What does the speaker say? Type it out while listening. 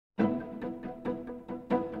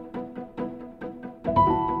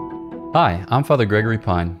Hi, I'm Father Gregory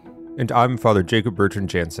Pine. And I'm Father Jacob-Bertrand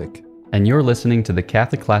Jancic. And you're listening to the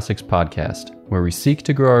Catholic Classics podcast, where we seek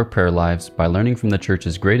to grow our prayer lives by learning from the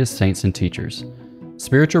Church's greatest saints and teachers.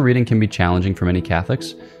 Spiritual reading can be challenging for many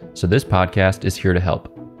Catholics, so this podcast is here to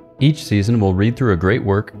help. Each season we'll read through a great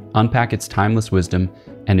work, unpack its timeless wisdom,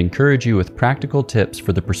 and encourage you with practical tips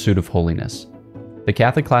for the pursuit of holiness. The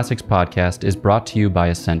Catholic Classics podcast is brought to you by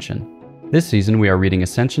Ascension. This season we are reading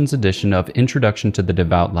Ascension's edition of Introduction to the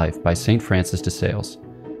Devout Life by St. Francis de Sales.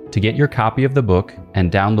 To get your copy of the book and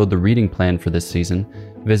download the reading plan for this season,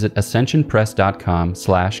 visit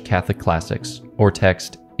ascensionpress.com/CatholicClassics or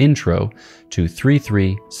text INTRO to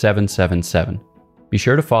 33777. Be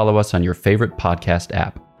sure to follow us on your favorite podcast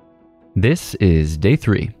app. This is Day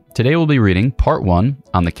 3. Today we'll be reading Part 1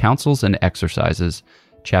 on the Counsels and Exercises,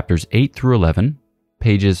 chapters 8 through 11,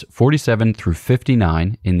 pages 47 through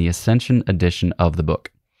 59 in the Ascension edition of the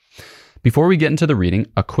book. Before we get into the reading,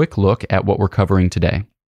 a quick look at what we're covering today.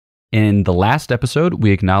 In the last episode, we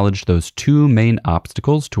acknowledged those two main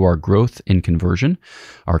obstacles to our growth in conversion,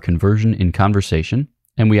 our conversion in conversation,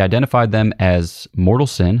 and we identified them as mortal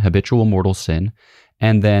sin, habitual mortal sin,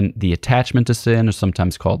 and then the attachment to sin, or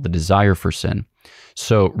sometimes called the desire for sin.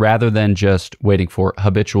 So rather than just waiting for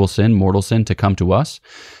habitual sin, mortal sin to come to us,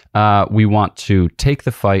 we want to take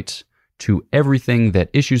the fight to everything that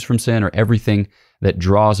issues from sin or everything that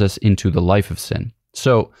draws us into the life of sin.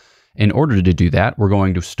 So in order to do that, we're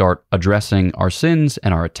going to start addressing our sins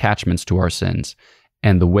and our attachments to our sins.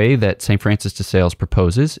 And the way that St. Francis de Sales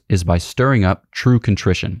proposes is by stirring up true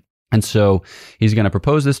contrition. And so he's going to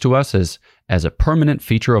propose this to us as a permanent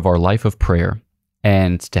feature of our life of prayer.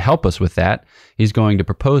 And to help us with that, he's going to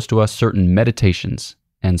propose to us certain meditations.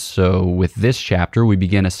 And so with this chapter, we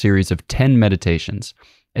begin a series of 10 meditations.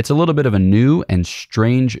 It's a little bit of a new and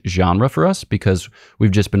strange genre for us because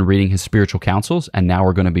we've just been reading his spiritual counsels, and now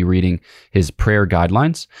we're going to be reading his prayer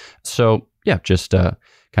guidelines. So yeah, just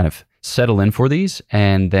kind of settle in for these.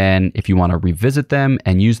 And then if you want to revisit them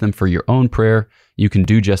and use them for your own prayer, you can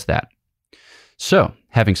do just that. So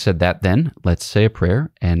having said that, then let's say a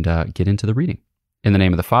prayer and get into the reading. In the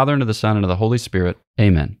name of the Father, and of the Son, and of the Holy Spirit,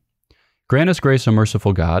 Amen. Grant us grace, O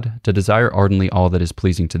merciful God, to desire ardently all that is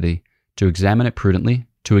pleasing to Thee, to examine it prudently,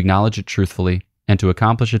 to acknowledge it truthfully, and to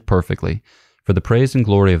accomplish it perfectly, for the praise and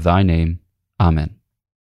glory of Thy name. Amen.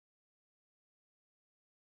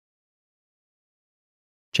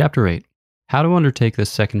 Chapter 8. How to undertake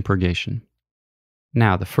this second purgation.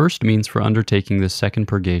 Now, the first means for undertaking this second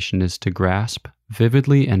purgation is to grasp,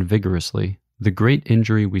 vividly and vigorously, the great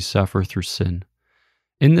injury we suffer through sin.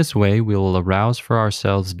 In this way, we will arouse for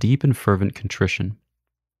ourselves deep and fervent contrition.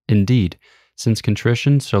 Indeed, since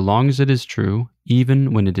contrition, so long as it is true,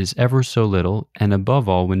 even when it is ever so little, and above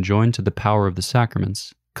all when joined to the power of the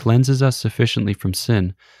sacraments, cleanses us sufficiently from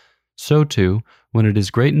sin, so too, when it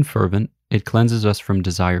is great and fervent, it cleanses us from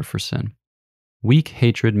desire for sin. Weak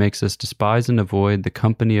hatred makes us despise and avoid the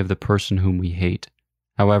company of the person whom we hate.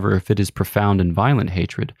 However, if it is profound and violent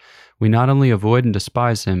hatred, we not only avoid and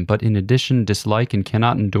despise him, but in addition dislike and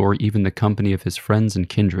cannot endure even the company of his friends and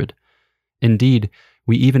kindred. Indeed,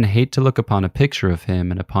 we even hate to look upon a picture of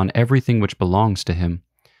him and upon everything which belongs to him.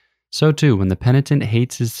 So too, when the penitent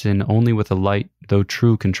hates his sin only with a light, though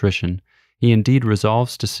true contrition, he indeed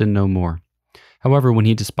resolves to sin no more. However, when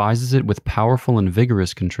he despises it with powerful and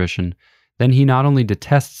vigorous contrition, then he not only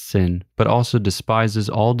detests sin, but also despises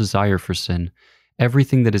all desire for sin,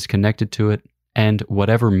 everything that is connected to it, and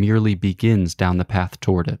whatever merely begins down the path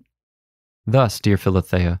toward it. Thus, dear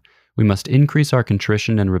Philothea, we must increase our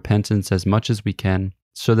contrition and repentance as much as we can,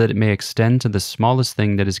 so that it may extend to the smallest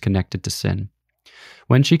thing that is connected to sin.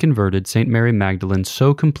 When she converted, St. Mary Magdalene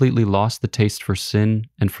so completely lost the taste for sin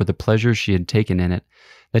and for the pleasure she had taken in it,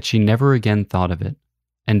 that she never again thought of it.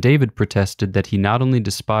 And David protested that he not only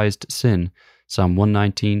despised sin, Psalm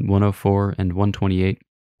 119, 104, and 128,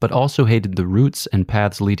 but also hated the roots and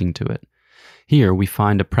paths leading to it. Here we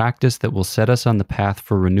find a practice that will set us on the path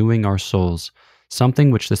for renewing our souls, something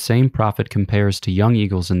which the same prophet compares to young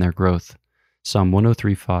eagles in their growth. Psalm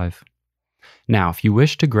 103:5. Now, if you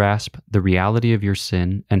wish to grasp the reality of your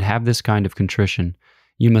sin and have this kind of contrition,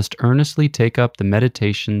 you must earnestly take up the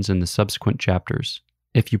meditations in the subsequent chapters.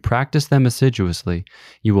 If you practice them assiduously,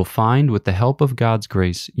 you will find, with the help of God's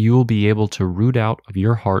grace, you will be able to root out of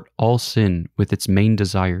your heart all sin with its main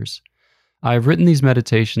desires. I have written these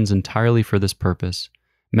meditations entirely for this purpose.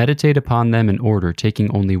 Meditate upon them in order,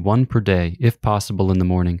 taking only one per day, if possible in the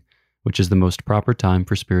morning, which is the most proper time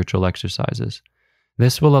for spiritual exercises.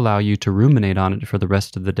 This will allow you to ruminate on it for the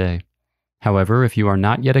rest of the day. However, if you are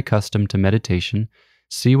not yet accustomed to meditation,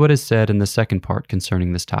 see what is said in the second part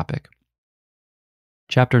concerning this topic.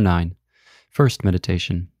 Chapter 9. First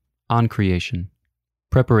meditation, on creation.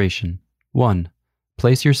 Preparation. 1.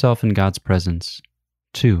 Place yourself in God's presence.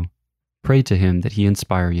 2. Pray to Him that He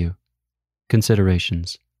inspire you.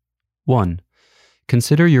 Considerations. 1.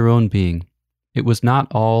 Consider your own being. It was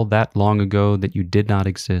not all that long ago that you did not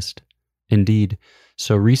exist. Indeed,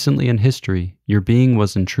 so recently in history, your being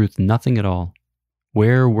was in truth nothing at all.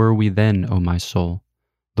 Where were we then, O my soul?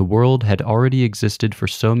 The world had already existed for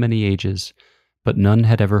so many ages, but none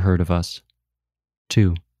had ever heard of us.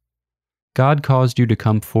 2. God caused you to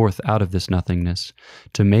come forth out of this nothingness,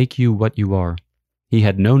 to make you what you are. He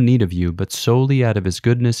had no need of you, but solely out of His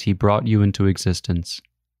goodness He brought you into existence.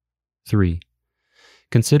 3.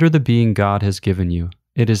 Consider the being God has given you.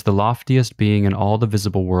 It is the loftiest being in all the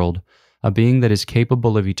visible world, a being that is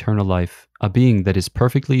capable of eternal life, a being that is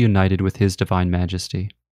perfectly united with His divine majesty.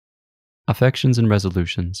 Affections and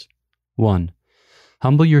resolutions. 1.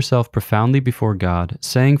 Humble yourself profoundly before God,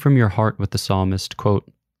 saying from your heart with the psalmist,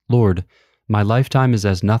 quote, Lord, my lifetime is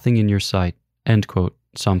as nothing in your sight, end quote,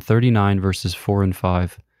 Psalm 39 verses 4 and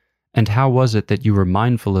 5. And how was it that you were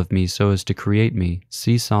mindful of me so as to create me?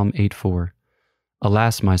 See Psalm 8:4.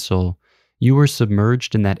 Alas, my soul, you were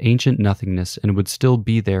submerged in that ancient nothingness and would still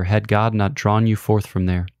be there had God not drawn you forth from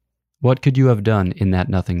there. What could you have done in that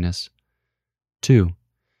nothingness? 2.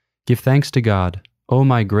 Give thanks to God, O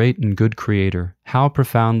my great and good Creator, how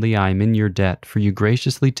profoundly I am in your debt, for you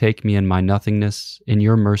graciously take me in my nothingness, in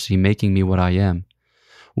your mercy making me what I am.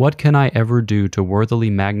 What can I ever do to worthily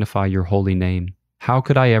magnify your holy name? How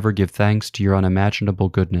could I ever give thanks to your unimaginable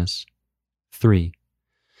goodness? 3.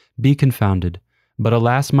 Be confounded, but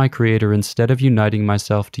alas, my Creator, instead of uniting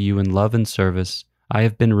myself to you in love and service, I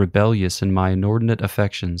have been rebellious in my inordinate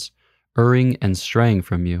affections, erring and straying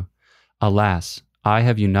from you. Alas, I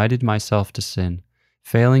have united myself to sin,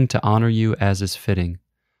 failing to honor you as is fitting.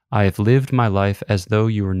 I have lived my life as though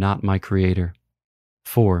you were not my Creator.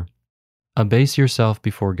 4. Abase yourself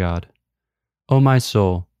before God. O my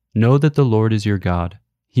soul, know that the Lord is your God.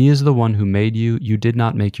 He is the one who made you, you did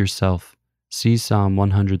not make yourself. See Psalm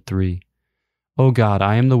 103. O God,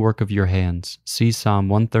 I am the work of your hands. See Psalm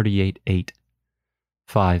 138:8.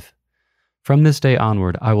 5. From this day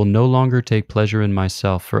onward, I will no longer take pleasure in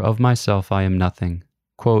myself, for of myself I am nothing.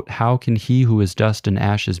 Quote, how can he who is dust and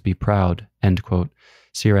ashes be proud? End quote.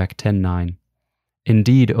 Sirach 10:9.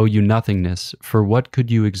 Indeed, O you nothingness, for what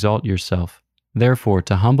could you exalt yourself? Therefore,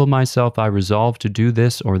 to humble myself, I resolve to do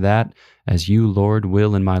this or that, as you, Lord,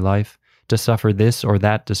 will in my life, to suffer this or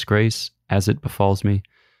that disgrace, as it befalls me.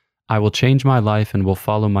 I will change my life and will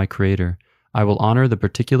follow my Creator. I will honor the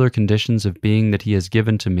particular conditions of being that He has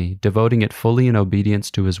given to me, devoting it fully in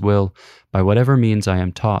obedience to His will, by whatever means I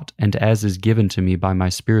am taught, and as is given to me by my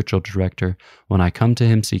spiritual director, when I come to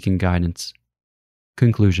Him seeking guidance.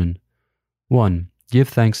 Conclusion. 1. Give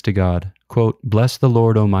thanks to God. Quote, bless the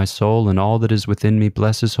Lord, O my soul, and all that is within me,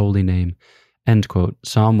 bless His holy name. End quote.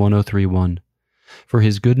 Psalm 103:1. For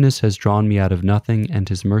His goodness has drawn me out of nothing, and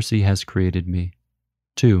His mercy has created me.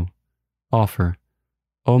 2. Offer.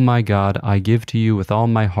 O my God, I give to you with all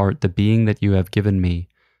my heart the being that you have given me.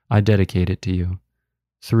 I dedicate it to you.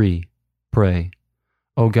 3. Pray.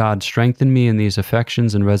 O God, strengthen me in these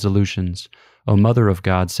affections and resolutions. O Mother of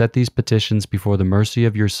God, set these petitions before the mercy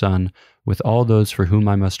of your Son, with all those for whom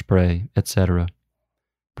I must pray, etc.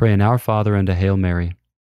 Pray an Our Father and a Hail Mary.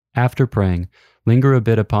 After praying, linger a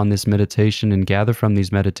bit upon this meditation and gather from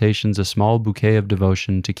these meditations a small bouquet of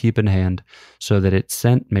devotion to keep in hand, so that its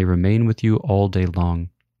scent may remain with you all day long.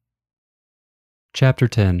 Chapter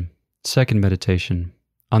 10. Second Meditation.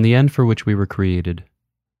 On the end for which we were created.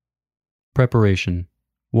 Preparation.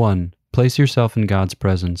 1. Place yourself in God's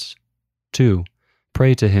presence. 2.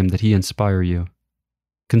 Pray to Him that He inspire you.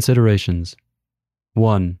 Considerations.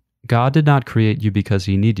 1. God did not create you because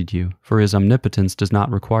He needed you, for His omnipotence does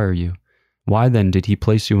not require you. Why then did He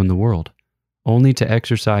place you in the world? Only to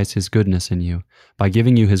exercise His goodness in you, by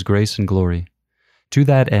giving you His grace and glory. To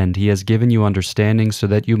that end He has given you understanding so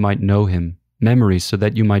that you might know Him, memory so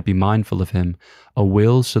that you might be mindful of Him, a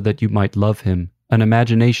will so that you might love Him, an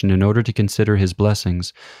imagination in order to consider His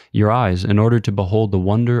blessings, your eyes in order to behold the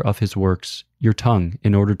wonder of His works, your tongue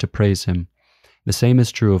in order to praise Him. The same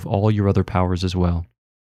is true of all your other powers as well.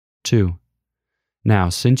 2. Now,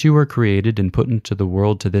 since you were created and put into the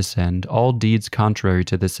world to this end, all deeds contrary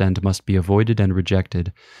to this end must be avoided and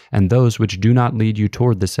rejected, and those which do not lead you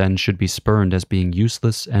toward this end should be spurned as being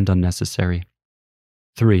useless and unnecessary.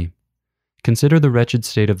 3. Consider the wretched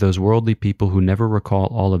state of those worldly people who never recall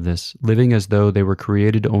all of this, living as though they were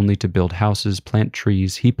created only to build houses, plant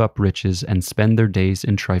trees, heap up riches, and spend their days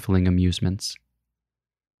in trifling amusements.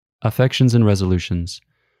 Affections and resolutions.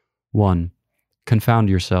 1. Confound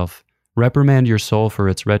yourself. Reprimand your soul for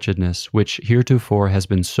its wretchedness, which heretofore has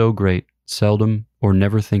been so great, seldom or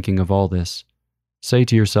never thinking of all this. Say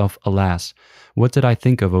to yourself, Alas, what did I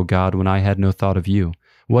think of, O God, when I had no thought of you?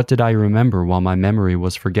 What did I remember while my memory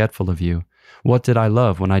was forgetful of you? What did I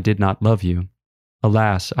love when I did not love you?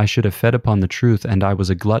 Alas, I should have fed upon the truth, and I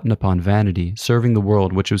was a glutton upon vanity, serving the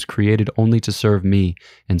world which was created only to serve me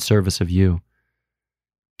in service of you.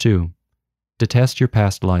 2. Detest your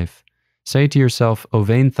past life. Say to yourself, O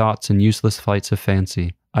vain thoughts and useless flights of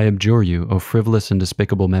fancy, I abjure you, O frivolous and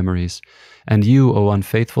despicable memories. And you, O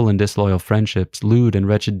unfaithful and disloyal friendships, lewd and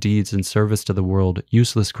wretched deeds in service to the world,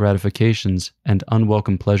 useless gratifications, and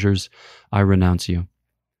unwelcome pleasures, I renounce you.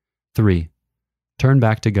 3. Turn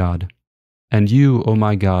back to God. And you, O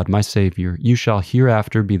my God, my Savior, you shall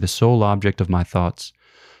hereafter be the sole object of my thoughts.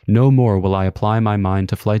 No more will I apply my mind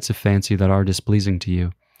to flights of fancy that are displeasing to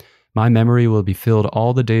you. My memory will be filled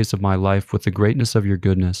all the days of my life with the greatness of your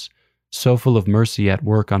goodness, so full of mercy at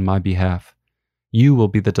work on my behalf. You will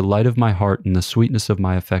be the delight of my heart and the sweetness of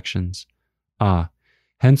my affections.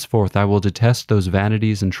 Henceforth I will detest those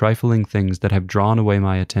vanities and trifling things that have drawn away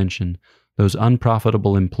my attention, those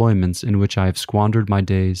unprofitable employments in which I have squandered my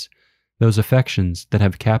days, those affections that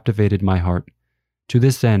have captivated my heart. To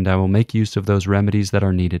this end I will make use of those remedies that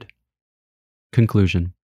are needed.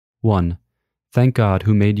 Conclusion. 1. Thank God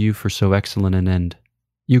who made you for so excellent an end.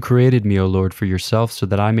 You created me, O Lord, for yourself, so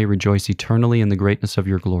that I may rejoice eternally in the greatness of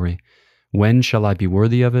your glory. When shall I be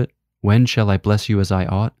worthy of it? When shall I bless you as I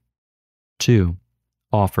ought? 2.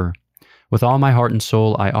 Offer. With all my heart and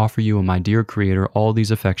soul I offer you, O my dear Creator, all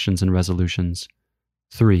these affections and resolutions.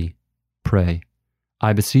 3. Pray.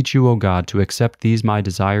 I beseech you, O God, to accept these my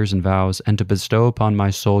desires and vows, and to bestow upon my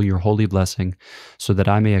soul your holy blessing, so that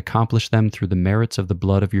I may accomplish them through the merits of the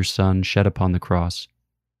blood of your Son shed upon the cross.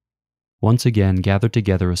 Once again, gather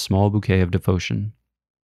together a small bouquet of devotion.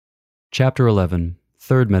 Chapter 11.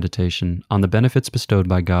 Third meditation, on the benefits bestowed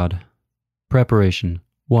by God. Preparation.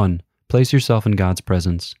 1. Place yourself in God's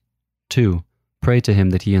presence. 2. Pray to Him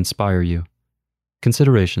that He inspire you.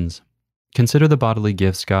 Considerations. Consider the bodily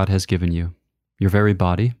gifts God has given you. Your very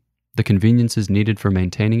body, the conveniences needed for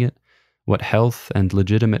maintaining it, what health and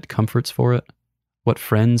legitimate comforts for it, what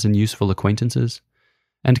friends and useful acquaintances,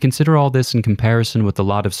 and consider all this in comparison with the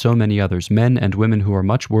lot of so many others, men and women who are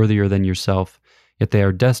much worthier than yourself, yet they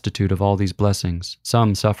are destitute of all these blessings,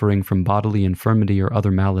 some suffering from bodily infirmity or other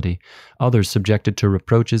malady, others subjected to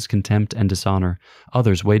reproaches, contempt, and dishonor,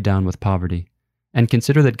 others weighed down with poverty. And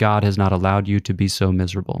consider that God has not allowed you to be so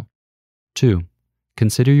miserable. 2.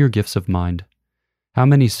 Consider your gifts of mind. How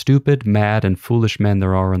many stupid, mad, and foolish men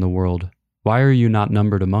there are in the world. Why are you not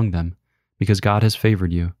numbered among them? Because God has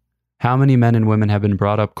favored you. How many men and women have been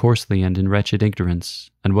brought up coarsely and in wretched ignorance?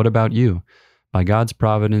 And what about you? By God's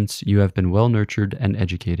providence, you have been well nurtured and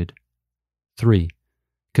educated. 3.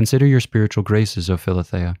 Consider your spiritual graces, O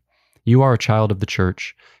Philothea. You are a child of the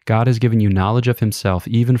Church. God has given you knowledge of Himself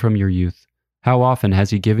even from your youth. How often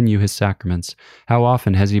has He given you His sacraments? How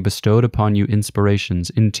often has He bestowed upon you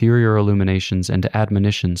inspirations, interior illuminations, and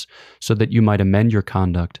admonitions, so that you might amend your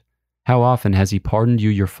conduct? How often has He pardoned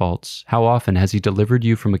you your faults? How often has He delivered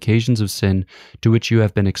you from occasions of sin to which you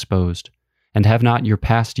have been exposed? And have not your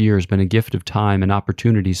past years been a gift of time and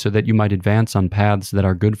opportunity so that you might advance on paths that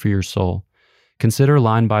are good for your soul? Consider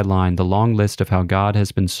line by line the long list of how God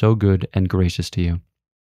has been so good and gracious to you.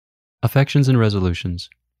 Affections and resolutions.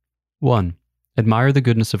 1. Admire the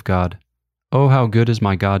goodness of God. Oh, how good is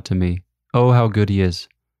my God to me! Oh, how good He is!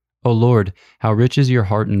 O Lord, how rich is your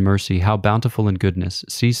heart in mercy, how bountiful in goodness.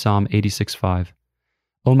 See Psalm 86:5.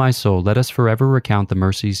 O my soul, let us forever recount the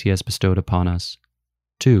mercies He has bestowed upon us.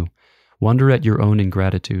 2. Wonder at your own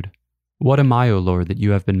ingratitude. What am I, O Lord, that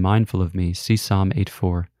you have been mindful of me? See Psalm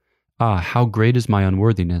 8:4. How great is my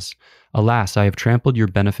unworthiness! Alas, I have trampled your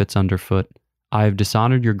benefits underfoot. I have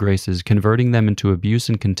dishonored your graces, converting them into abuse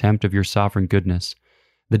and contempt of your sovereign goodness.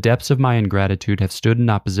 The depths of my ingratitude have stood in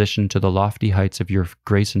opposition to the lofty heights of your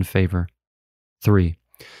grace and favor. 3.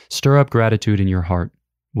 Stir up gratitude in your heart.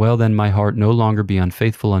 Well then, my heart, no longer be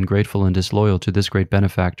unfaithful, ungrateful, and disloyal to this great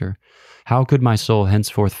benefactor. How could my soul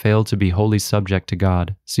henceforth fail to be wholly subject to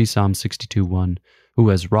God? See Psalm 62:1, who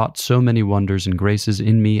has wrought so many wonders and graces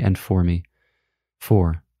in me and for me.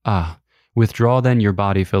 4. Withdraw then your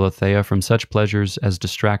body, Philothea, from such pleasures as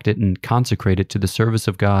distract it, and consecrate it to the service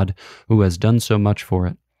of God, who has done so much for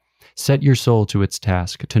it. Set your soul to its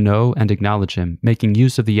task, to know and acknowledge Him, making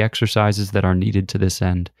use of the exercises that are needed to this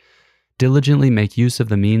end. Diligently make use of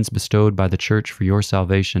the means bestowed by the Church for your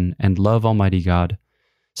salvation, and love Almighty God.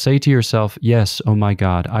 Say to yourself, Yes, O my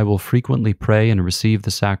God, I will frequently pray and receive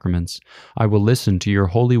the sacraments. I will listen to your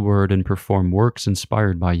holy word and perform works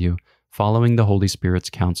inspired by you, following the Holy Spirit's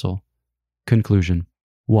counsel. Conclusion.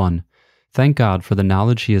 1. Thank God for the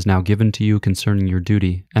knowledge He has now given to you concerning your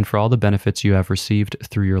duty, and for all the benefits you have received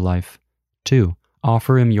through your life. 2.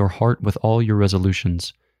 Offer Him your heart with all your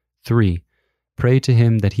resolutions. 3. Pray to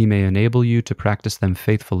Him that He may enable you to practice them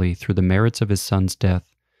faithfully through the merits of His Son's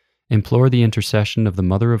death. Implore the intercession of the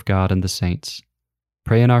Mother of God and the saints.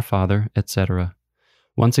 Pray in Our Father, etc.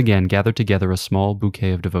 Once again, gather together a small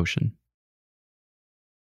bouquet of devotion.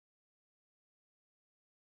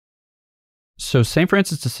 So St.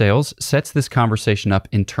 Francis de Sales sets this conversation up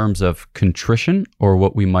in terms of contrition, or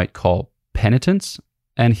what we might call penitence.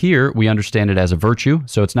 And here we understand it as a virtue.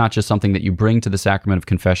 So it's not just something that you bring to the sacrament of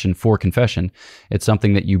confession for confession. It's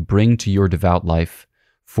something that you bring to your devout life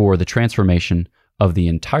for the transformation of the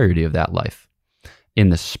entirety of that life. In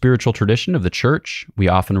the spiritual tradition of the Church, we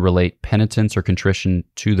often relate penitence or contrition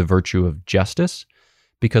to the virtue of justice,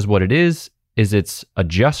 because what it is it's a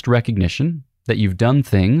just recognition that you've done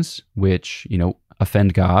things which,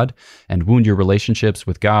 offend God and wound your relationships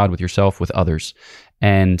with God, with yourself, with others.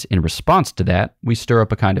 And in response to that, we stir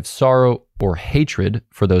up a kind of sorrow or hatred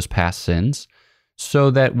for those past sins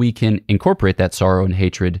so that we can incorporate that sorrow and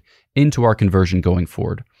hatred into our conversion going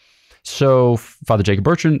forward. So Father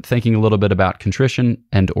Jacob-Bertrand thinking a little bit about contrition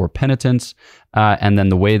and or penitence, and then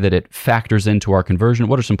the way that it factors into our conversion.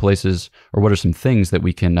 What are some places or what are some things that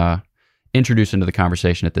we can introduce into the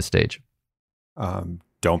conversation at this stage?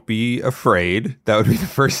 Don't be afraid. That would be the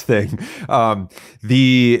first thing.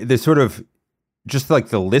 The sort of just like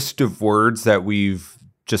the list of words that you've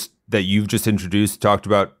just introduced, talked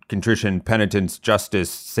about contrition, penitence,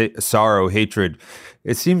 justice, sorrow, hatred.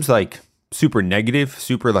 It seems like super negative,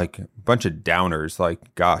 super like a bunch of downers.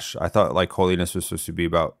 Like, gosh, I thought like holiness was supposed to be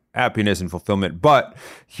about happiness and fulfillment, but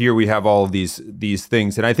here we have all of these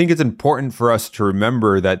things. And I think it's important for us to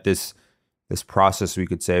remember that this process, we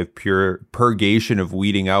could say, of pure purgation, of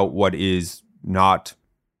weeding out what is not,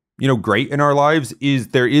 great in our lives,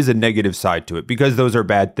 there is a negative side to it, because those are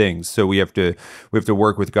bad things. So we have to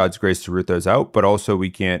work with God's grace to root those out. But also we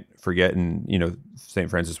can't forget, and St.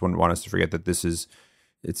 Francis wouldn't want us to forget that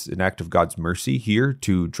it's an act of God's mercy here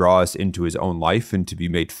to draw us into His own life and to be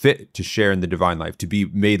made fit to share in the divine life, to be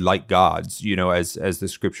made like gods, as the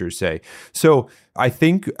scriptures say. So I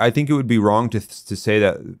think it would be wrong to say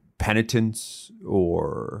that penitence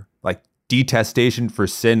or like detestation for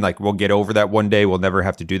sin, like we'll get over that one day, we'll never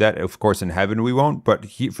have to do that. Of course, in heaven we won't, but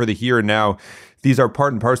for the here and now, these are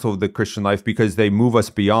part and parcel of the Christian life because they move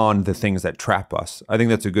us beyond the things that trap us. I think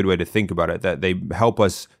that's a good way to think about it, that they help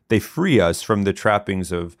us, they free us from the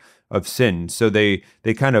trappings of sin. So they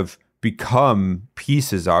kind of become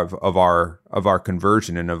pieces of our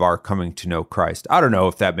conversion and of our coming to know Christ. I don't know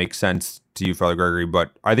if that makes sense to you, Father Gregory,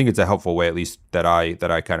 but I think it's a helpful way, at least that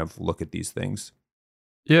I kind of look at these things.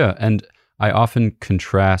 Yeah, and I often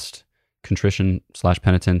contrast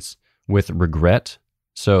contrition/penitence with regret.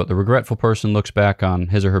 So the regretful person looks back on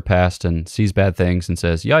his or her past and sees bad things and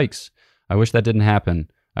says, "Yikes, I wish that didn't happen.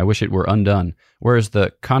 I wish it were undone." Whereas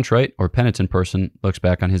the contrite or penitent person looks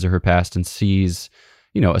back on his or her past and sees,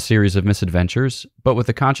 a series of misadventures, but with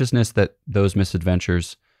the consciousness that those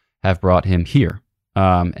misadventures have brought him here.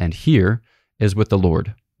 And here is with the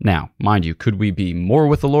Lord. Now, mind you, could we be more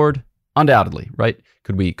with the Lord? Undoubtedly, right?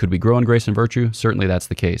 Could we grow in grace and virtue? Certainly that's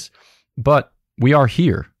the case. But we are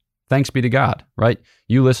here. Thanks be to God, right?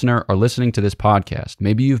 You listener are listening to this podcast.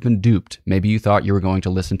 Maybe you've been duped. Maybe you thought you were going to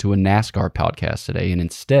listen to a NASCAR podcast today, and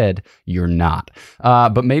instead you're not.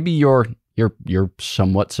 But maybe you're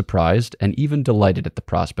somewhat surprised and even delighted at the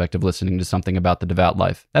prospect of listening to something about the devout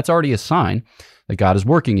life. That's already a sign that God is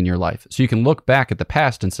working in your life. So you can look back at the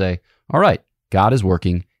past and say, all right, God is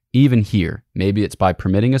working even here. Maybe it's by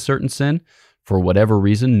permitting a certain sin for whatever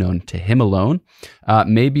reason known to Him alone.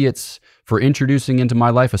 Maybe it's for introducing into my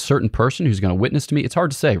life a certain person who's going to witness to me. It's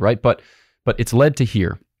hard to say, right? But it's led to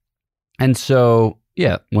here. And so,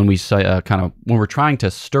 yeah, when we say when we're trying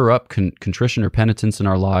to stir up contrition or penitence in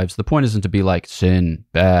our lives, the point isn't to be like sin,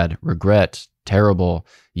 bad, regret, terrible,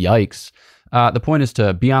 yikes. The point is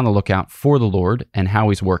to be on the lookout for the Lord and how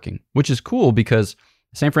He's working, which is cool because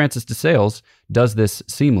St. Francis de Sales does this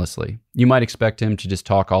seamlessly. You might expect him to just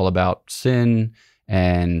talk all about sin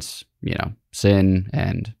and, sin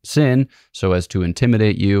and sin, so as to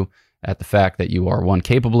intimidate you at the fact that you are, 1,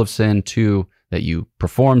 capable of sin, 2, that you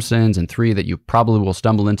perform sins, and 3, that you probably will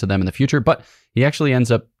stumble into them in the future. But he actually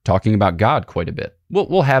ends up talking about God quite a bit.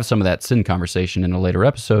 We'll have some of that sin conversation in a later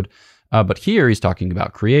episode. But here he's talking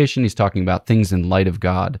about creation. He's talking about things in light of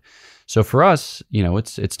God. So for us,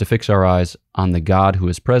 it's to fix our eyes on the God who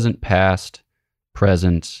is present, past,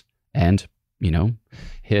 present, and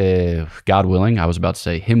God willing, I was about to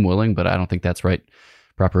say him willing, but I don't think that's right,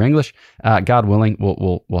 proper English. God willing,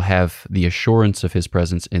 we'll have the assurance of his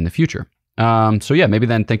presence in the future. So yeah, maybe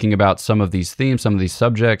then thinking about some of these themes, some of these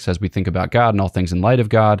subjects as we think about God and all things in light of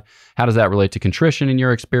God, how does that relate to contrition in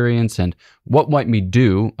your experience, and what might we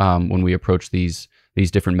do when we approach these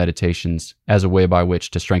different meditations as a way by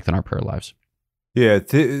which to strengthen our prayer lives? Yeah,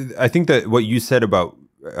 I think that what you said about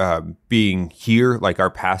being here, like our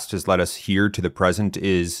past has led us here to the present,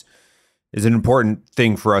 is an important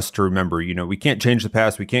thing for us to remember. We can't change the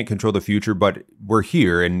past, we can't control the future, but we're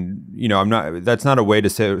here. And, that's not a way to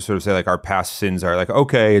say like our past sins are like,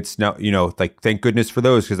 okay, it's now, like, thank goodness for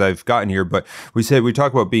those because I've gotten here. But we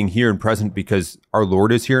talk about being here and present because our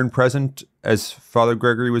Lord is here and present, as Father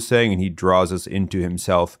Gregory was saying, and he draws us into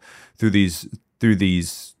himself through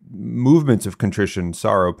these movements of contrition,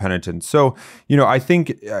 sorrow, penitence. So, I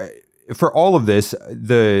think for all of this,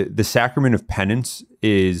 the sacrament of penance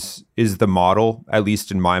is the model, at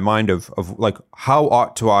least in my mind, of like how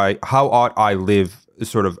ought I live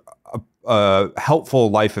sort of a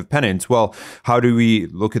helpful life of penance. Well, how do we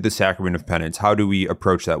look at the sacrament of penance? How do we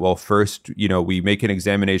approach that? Well, first, we make an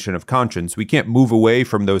examination of conscience. We can't move away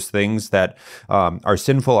from those things that are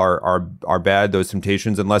sinful, are bad, those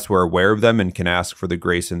temptations, unless we're aware of them and can ask for the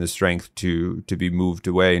grace and the strength to be moved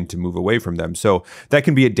away and to move away from them. So that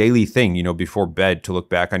can be a daily thing, before bed, to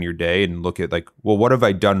look back on your day and look at like, well, what have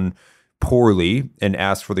I done poorly, and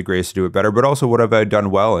ask for the grace to do it better, but also what have I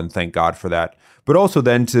done well, and thank God for that. But also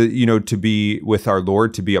then to be with our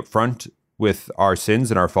Lord, to be upfront with our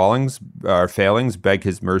sins and our failings, beg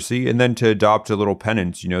his mercy, and then to adopt a little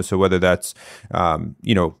penance, so whether that's,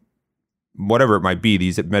 whatever it might be,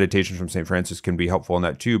 these meditations from St. Francis can be helpful in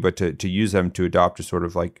that too, but to use them to adopt a sort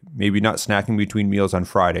of like maybe not snacking between meals on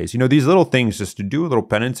Fridays, these little things, just to do a little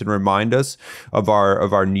penance and remind us of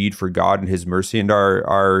our need for God and his mercy and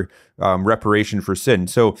our reparation for sin.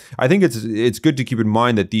 So I think it's good to keep in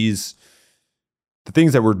mind that the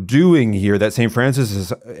things that we're doing here, that St.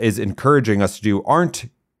 Francis is encouraging us to do,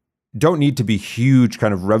 don't need to be huge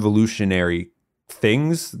kind of revolutionary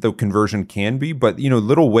things, though conversion can be, but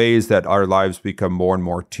little ways that our lives become more and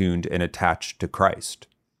more tuned and attached to Christ.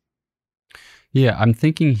 Yeah, I'm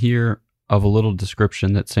thinking here of a little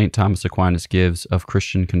description that St. Thomas Aquinas gives of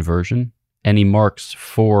Christian conversion, and he marks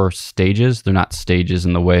 4 stages. They're not stages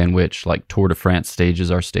in the way in which like Tour de France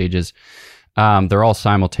stages are stages. They're all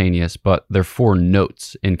simultaneous, but they're 4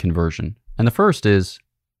 notes in conversion. And the first is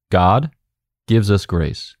God gives us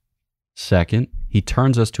grace. Second, he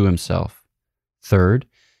turns us to himself. Third,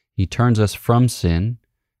 he turns us from sin.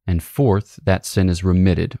 And fourth, that sin is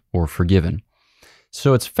remitted or forgiven.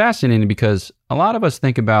 So it's fascinating because a lot of us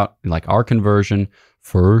think about like our conversion.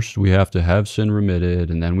 First, we have to have sin remitted,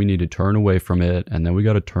 and then we need to turn away from it, and then we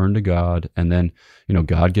got to turn to God, and then,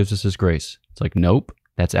 God gives us his grace. It's like, nope,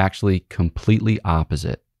 that's actually completely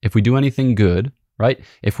opposite. If we do anything good, right?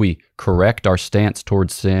 If we correct our stance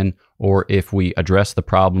towards sin, or if we address the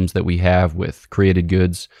problems that we have with created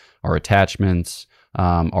goods, our attachments,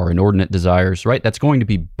 our inordinate desires, right? That's going to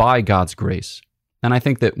be by God's grace. And I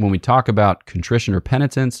think that when we talk about contrition or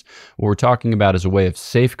penitence, what we're talking about is a way of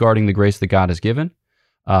safeguarding the grace that God has given,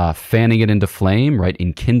 fanning it into flame, right?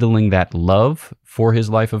 Enkindling that love for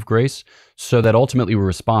his life of grace so that ultimately we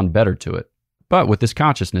respond better to it. But with this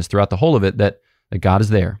consciousness throughout the whole of it that God is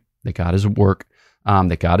there, that God is at work,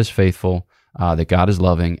 that God is faithful, that God is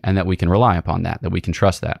loving, and that we can rely upon that we can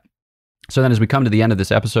trust that. So then as we come to the end of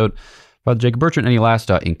this episode, Father Jacob-Bertrand, any last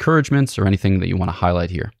encouragements or anything that you want to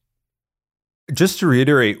highlight here? Just to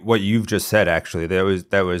reiterate what you've just said, actually, that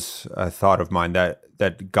was a thought of mine,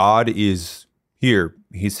 that God is here,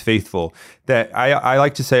 he's faithful. That I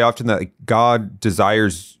like to say often that God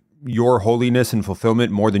desires your holiness and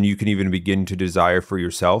fulfillment more than you can even begin to desire for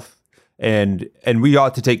yourself. And we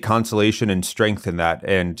ought to take consolation and strength in that.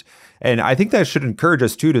 And I think that should encourage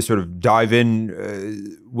us too to sort of dive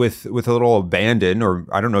in with a little abandon, or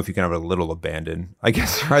I don't know if you can have a little abandon. I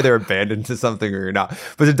guess you're either abandoned to something or you're not.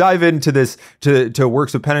 But to dive into this, to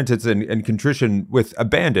works of penitence and contrition with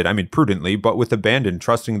abandon, I mean prudently, but with abandon,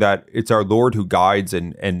 trusting that it's our Lord who guides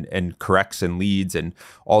and corrects and leads and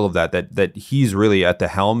all of that he's really at the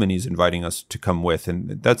helm and he's inviting us to come with.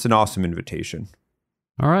 And that's an awesome invitation.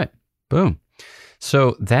 All right. Boom.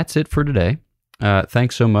 So that's it for today.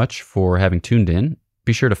 Thanks so much for having tuned in.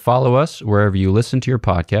 Be sure to follow us wherever you listen to your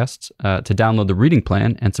podcasts. To download the reading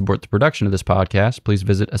plan and support the production of this podcast, please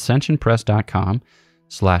visit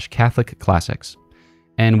ascensionpress.com/Catholic Classics.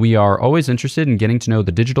 And we are always interested in getting to know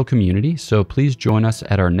the digital community, so please join us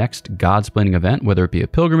at our next Godsplaining event, whether it be a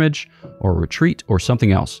pilgrimage or a retreat or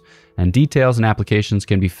something else. And details and applications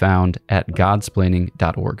can be found at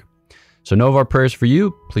godsplaining.org. So know of our prayers for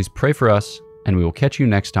you, please pray for us, and we will catch you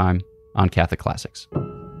next time on Catholic Classics.